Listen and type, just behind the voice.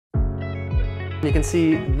You can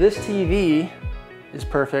see this TV is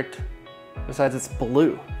perfect, besides it's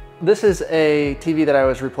blue. This is a TV that I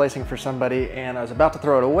was replacing for somebody and I was about to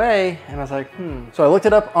throw it away and I was like, So I looked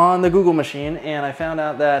it up on the Google machine and I found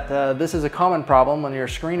out that this is a common problem. When your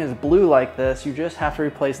screen is blue like this, you just have to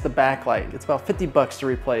replace the backlight. It's about 50 bucks to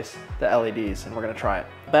replace the LEDs and we're gonna try it.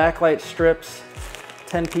 Backlight strips,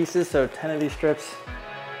 10 pieces, so 10 of these strips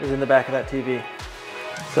is in the back of that TV.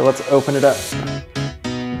 So let's open it up.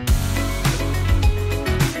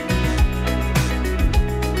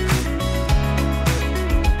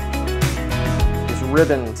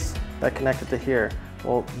 Ribbons that connect it to here.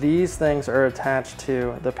 Well, these things are attached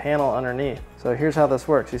to the panel underneath. So here's how this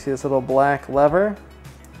works. You see this little black lever?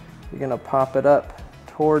 You're gonna pop it up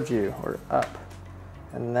towards you or up,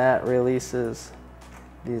 and that releases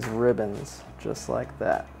these ribbons just like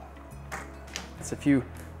that. So if you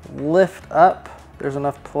lift up, there's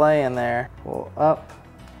enough play in there. Pull up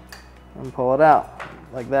and pull it out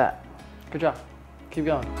like that. Good job. Keep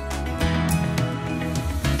going.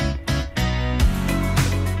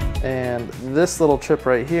 And this little chip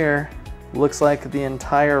right here looks like the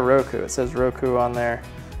entire Roku. It says Roku on there.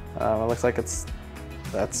 It looks like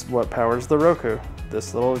that's what powers the Roku.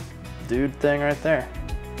 This little dude thing right there.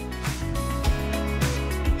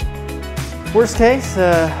 Worst case,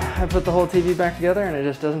 I put the whole TV back together and it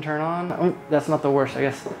just doesn't turn on. Oh, that's not the worst, I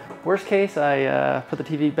guess. Worst case, I put the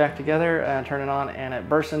TV back together and turn it on and it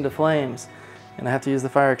bursts into flames and I have to use the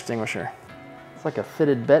fire extinguisher. It's like a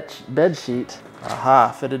fitted bed sheet.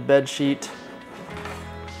 Aha, fitted bed sheet.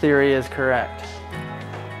 Theory is correct.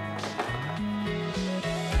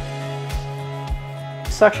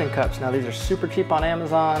 Suction cups. Now these are super cheap on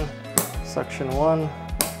Amazon. Suction 1,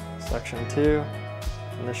 suction 2,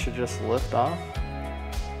 and this should just lift off.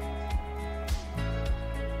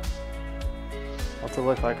 What's it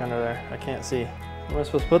look like under there? I can't see. Where am I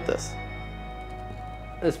supposed to put this?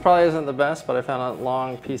 This probably isn't the best, but I found a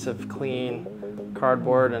long piece of clean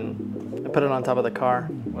cardboard and I put it on top of the car.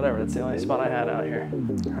 Whatever, that's the only spot I had out here.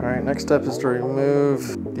 All right, next step is to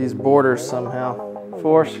remove these borders somehow.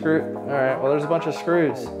 4 screws. All right, well there's a bunch of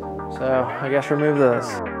screws. So I guess remove those.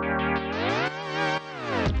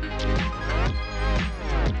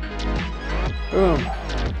 Boom.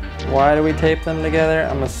 Why do we tape them together?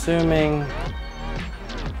 I'm assuming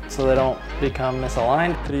so they don't become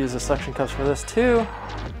misaligned. Could use the suction cups for this too,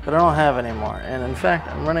 but I don't have any more. And in fact,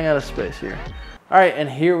 I'm running out of space here. All right, and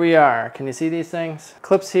here we are. Can you see these things?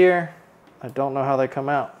 Clips here. I don't know how they come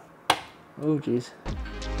out. Oh, geez.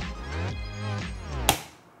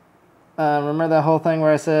 Remember that whole thing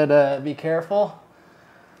where I said, be careful?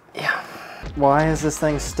 Yeah. Why is this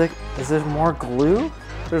thing stick? Is there more glue?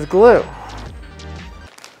 There's glue.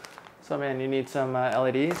 So man, you need some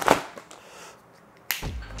LEDs.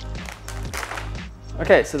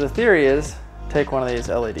 Okay, so the theory is take one of these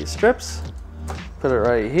LED strips, put it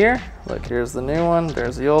right here. Look, here's the new one,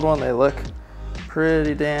 there's the old one. They look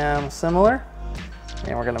pretty damn similar.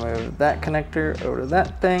 And we're gonna move that connector over to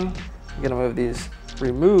that thing. We're gonna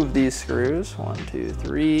remove these screws. 1, 2,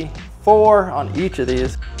 3, 4 on each of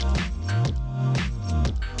these.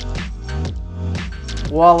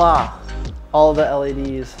 Voila, all the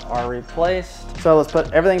LEDs are replaced. So let's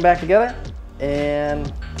put everything back together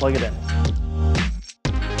and plug it in.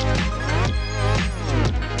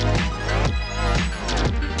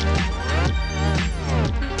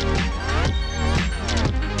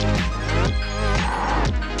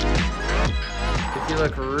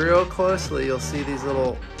 Look real closely, you'll see these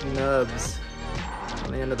little nubs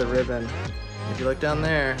on the end of the ribbon. If you look down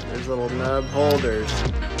there, there's little nub holders.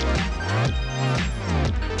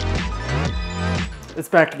 It's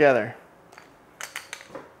back together.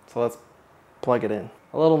 So let's plug it in.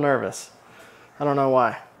 A little nervous. I don't know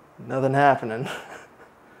why. Nothing happening.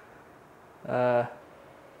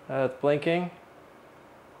 It's blinking.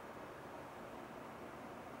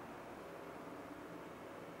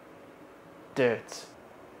 Dudes.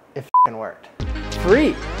 It f***ing worked.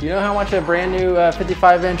 Free! You know how much a brand new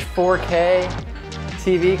 55-inch 4K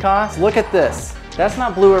TV costs? Look at this. That's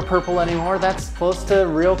not blue or purple anymore. That's close to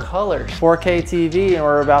real colors. 4K TV, and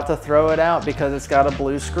we're about to throw it out because it's got a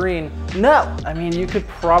blue screen. No! I mean, you could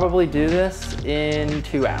probably do this in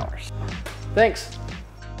 2 hours. Thanks.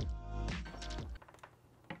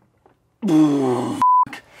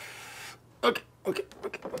 Okay.